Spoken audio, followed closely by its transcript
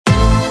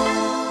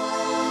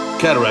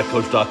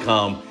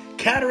CataractCoach.com.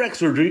 Cataract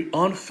surgery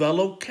on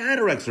fellow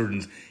cataract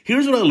surgeons.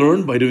 Here's what I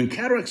learned by doing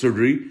cataract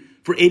surgery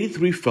for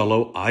 83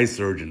 fellow eye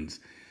surgeons.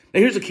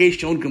 Now here's a case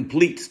shown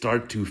complete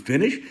start to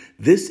finish.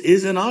 This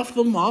is an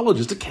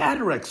ophthalmologist, a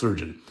cataract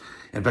surgeon.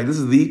 In fact, this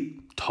is the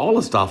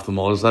tallest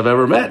ophthalmologist I've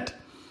ever met.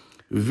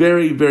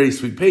 Very, very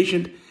sweet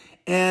patient.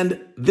 And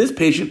this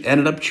patient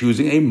ended up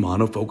choosing a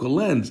monofocal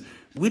lens,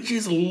 which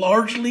is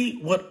largely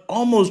what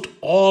almost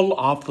all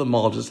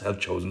ophthalmologists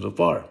have chosen so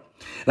far.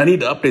 And I need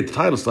to update the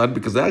title slide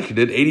because I actually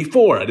did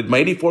 84. I did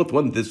my 84th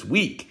one this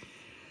week.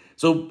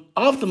 So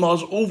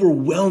ophthalmologists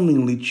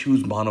overwhelmingly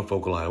choose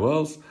monofocal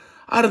IOLs.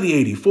 Out of the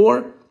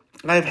 84,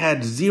 I've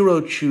had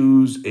 0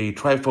 choose a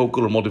trifocal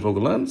or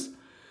multifocal lens.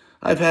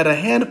 I've had a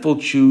handful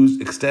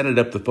choose extended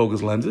depth of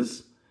focus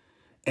lenses.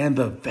 And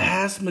the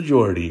vast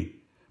majority,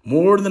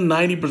 more than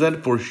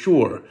 90% for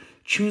sure,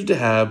 choose to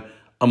have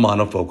a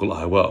monofocal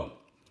IOL.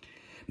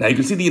 Now you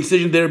can see the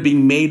incision there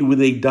being made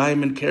with a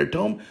diamond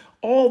keratome.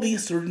 All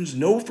these surgeons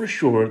know for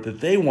sure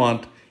that they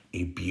want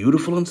a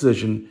beautiful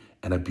incision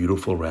and a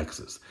beautiful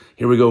rhexis.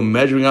 Here we go,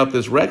 measuring out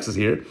this rhexis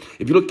here.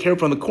 If you look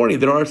carefully on the cornea,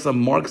 there are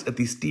some marks at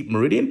the steep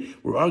meridian.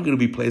 We are going to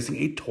be placing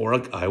a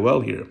toric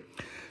IOL here.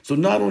 So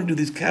not only do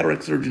these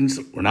cataract surgeons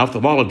or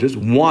ophthalmologists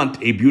want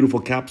a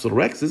beautiful capsular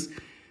rhexis,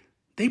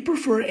 they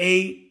prefer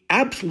a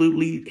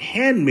absolutely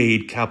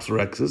handmade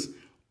capsular rhexis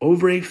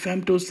over a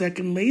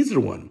femtosecond laser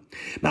one.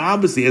 Now,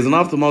 obviously, as an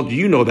ophthalmologist,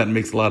 you know that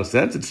makes a lot of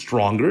sense. It's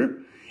stronger.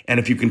 And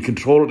if you can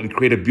control it and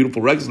create a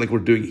beautiful rhexis like we're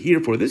doing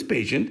here for this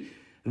patient,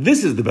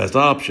 this is the best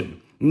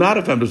option, not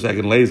a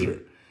femtosecond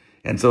laser.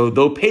 And so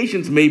though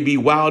patients may be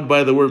wowed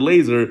by the word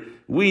laser,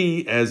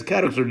 we as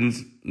cataract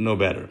surgeons know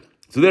better.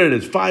 So there it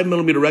is,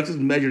 5mm rhexis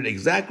measured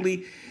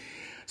exactly.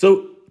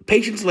 So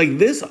patients like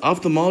this,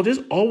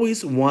 ophthalmologists,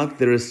 always want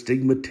their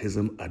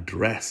astigmatism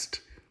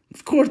addressed.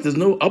 Of course, there's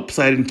no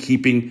upside in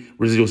keeping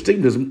residual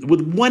astigmatism,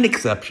 with one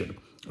exception.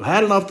 I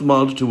had an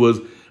ophthalmologist who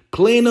was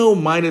plano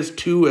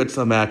 -2 at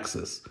some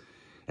axis.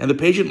 And the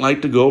patient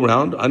liked to go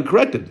around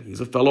uncorrected.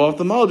 He's a fellow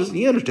ophthalmologist and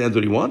he understands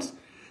what he wants.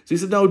 So he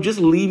said, no, just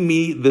leave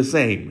me the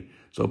same.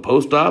 So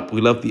post-op, we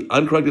left the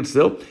uncorrected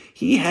still.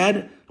 He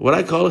had what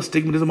I call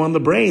astigmatism on the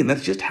brain.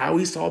 That's just how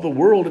he saw the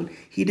world. And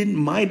he didn't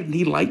mind it. And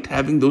he liked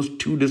having those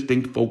 2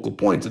 distinct focal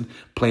points, and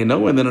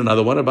plano and then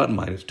another one about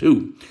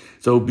 -2.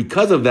 So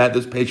because of that,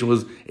 this patient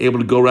was able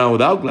to go around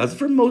without glasses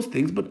for most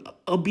things, but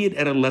albeit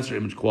at a lesser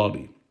image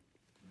quality.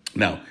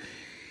 Now,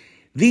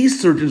 these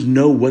surgeons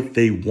know what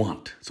they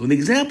want. So in the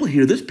example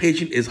here, this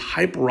patient is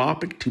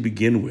hyperopic to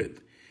begin with.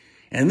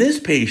 And this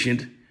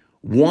patient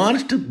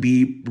wants to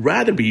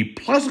rather be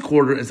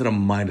 +1/4 instead of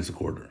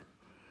 -1/4.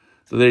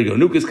 So there you go.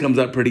 Nucleus comes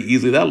out pretty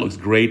easily. That looks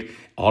great.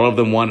 All of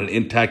them want an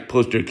intact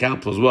posterior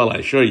capsule as well, I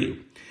assure you.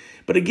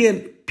 But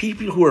again,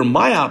 people who are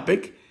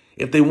myopic,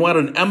 if they want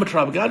an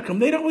ametropic outcome,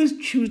 they'd always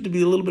choose to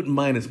be a little bit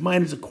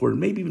 -1/4,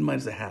 maybe even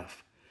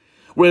 -1/2.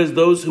 Whereas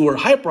those who are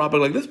hyperopic,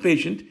 like this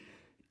patient,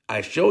 I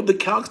showed the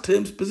calcs to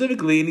him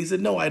specifically, and he said,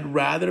 no, I'd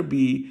rather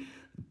be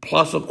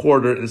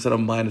 +1/4 instead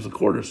of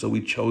 -1/4. So we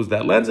chose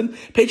that lens, and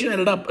patient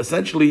ended up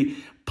essentially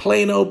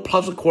plano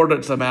 +1/4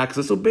 at some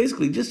axis. So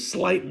basically just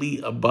slightly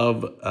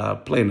above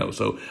plano.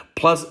 So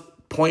plus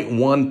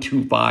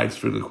 0.125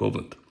 strictly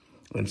equivalent.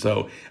 And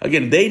so,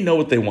 again, they know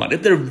what they want.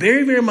 If they're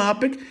very, very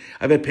myopic,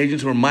 I've had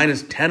patients who are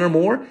 -10 or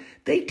more,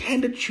 they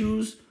tend to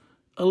choose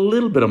a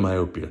little bit of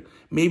myopia.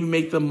 Maybe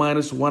make them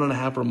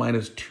 -1.5 or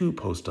 -2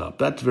 post-op.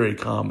 That's very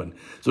common.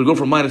 So to go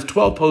from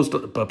 -12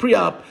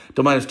 pre-op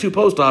to -2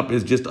 post-op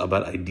is just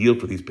about ideal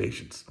for these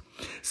patients.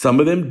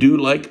 Some of them do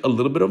like a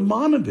little bit of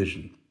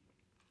monovision.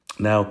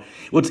 Now,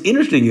 what's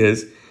interesting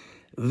is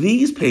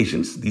these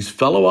patients, these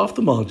fellow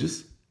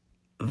ophthalmologists,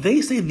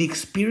 they say the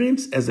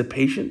experience as a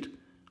patient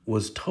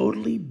was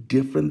totally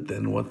different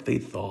than what they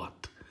thought.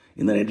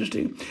 Isn't that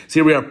interesting? So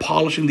here we are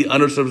polishing the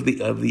undersurface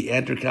of the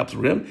anterior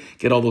capsular rim,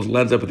 get all those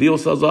lens epithelial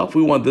cells off.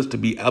 We want this to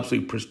be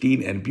absolutely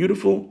pristine and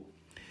beautiful.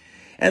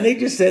 And they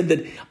just said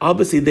that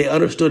obviously they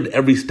understood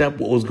every step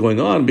what was going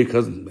on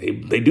because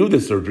they do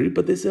this surgery,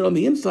 but they said on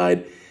the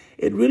inside,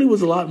 it really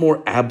was a lot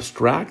more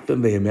abstract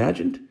than they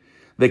imagined.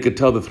 They could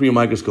tell the 3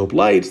 microscope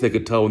lights. They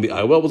could tell when the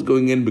IOL was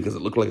going in because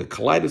it looked like a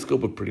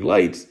kaleidoscope of pretty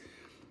lights.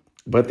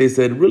 But they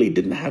said really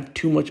didn't have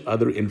too much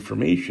other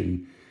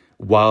information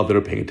while they're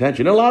paying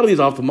attention. And a lot of these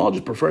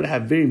ophthalmologists prefer to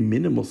have very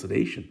minimal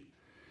sedation.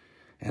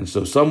 And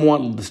so some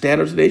want the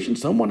standard sedation,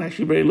 some want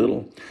actually very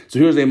little. So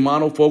here's a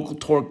monofocal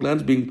toric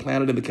lens being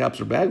planted in the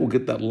capsular bag. We'll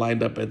get that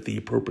lined up at the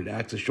appropriate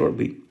axis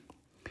shortly.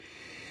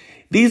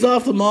 These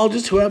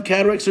ophthalmologists who have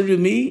cataract surgery with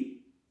me,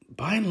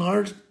 by and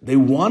large, they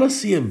want to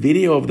see a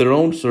video of their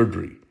own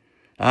surgery.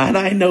 And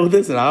I know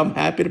this, and I'm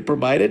happy to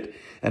provide it.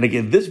 And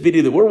again, this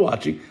video that we're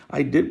watching,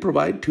 I did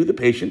provide to the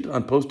patient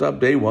on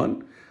post-op day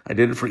 1. I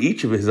did it for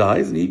each of his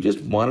eyes, and he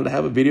just wanted to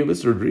have a video of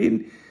his surgery,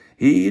 and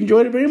he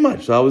enjoyed it very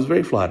much, so I was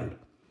very flattered.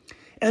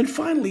 And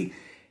finally,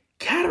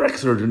 cataract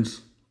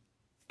surgeons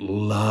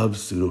love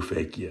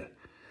pseudophakia.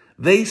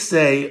 They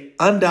say,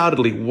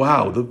 undoubtedly,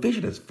 wow, the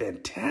vision is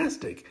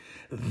fantastic.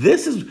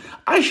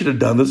 I should have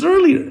done this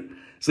earlier.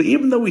 So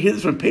even though we hear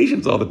this from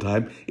patients all the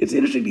time, it's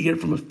interesting to hear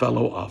from a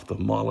fellow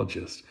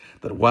ophthalmologist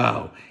that,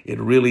 wow, it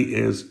really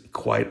is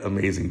quite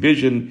amazing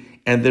vision,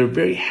 and they're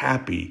very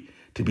happy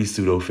to be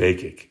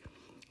pseudophakic.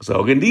 So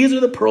again, these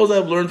are the pearls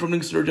I've learned from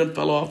being surgeon,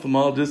 fellow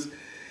ophthalmologists.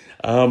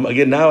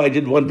 Again, now I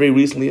did one very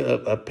recently,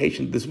 a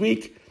patient this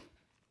week,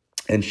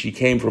 and she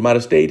came from out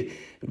of state,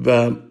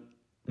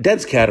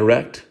 dense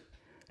cataract,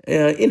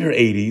 in her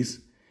 80s,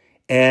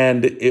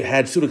 and it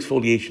had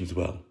pseudoexfoliation as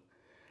well.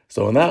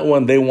 So in that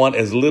one, they want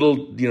as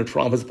little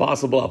trauma as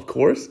possible, of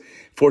course.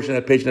 Fortunately,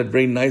 that patient had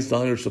very nice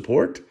donor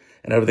support,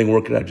 and everything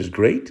worked out just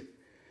great.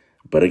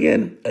 But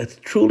again, it's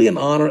truly an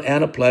honor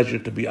and a pleasure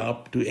to be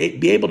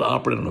able to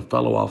operate on a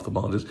fellow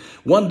ophthalmologist.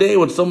 One day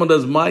when someone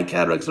does my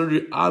cataract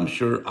surgery, I'm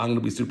sure I'm going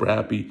to be super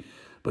happy.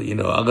 But, I'm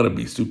going to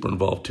be super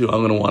involved, too. I'm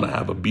going to want to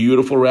have a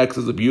beautiful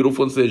rexus, a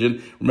beautiful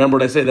incision. Remember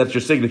what I say, that's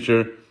your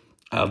signature.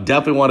 I'll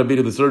definitely want to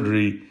video the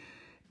surgery,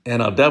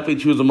 and I'll definitely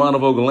choose a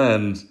monofocal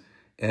lens,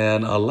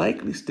 and I'll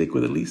likely stick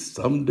with at least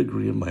some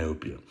degree of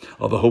myopia.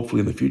 Although hopefully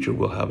in the future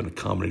we'll have an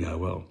accommodating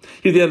IOL.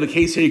 Here at the end of the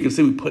case here, you can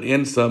see we put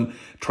in some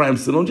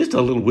triamcinolone, just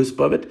a little wisp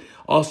of it.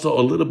 Also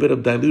a little bit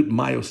of dilute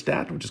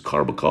myostat, which is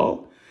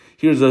carbachol.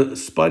 Here's a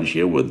sponge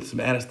here with some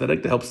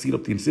anesthetic to help seal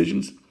up the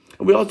incisions.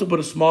 And we also put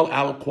a small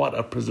aliquot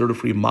of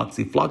preservative-free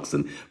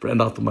moxifloxacin for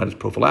endophthalmitis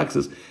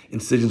prophylaxis.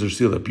 Incisions are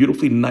sealed up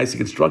beautifully, nicely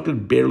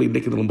constructed, barely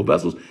nicking the limbal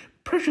vessels.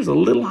 Pressure's a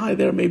little high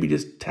there. Maybe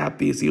just tap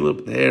the seal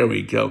up. There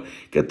we go.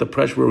 Get the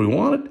pressure where we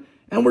want it.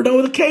 And we're done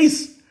with the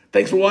case.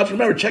 Thanks for watching.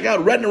 Remember, check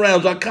out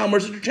retinarounds.com, our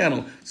sister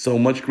channel. So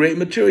much great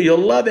material.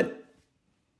 You'll love it.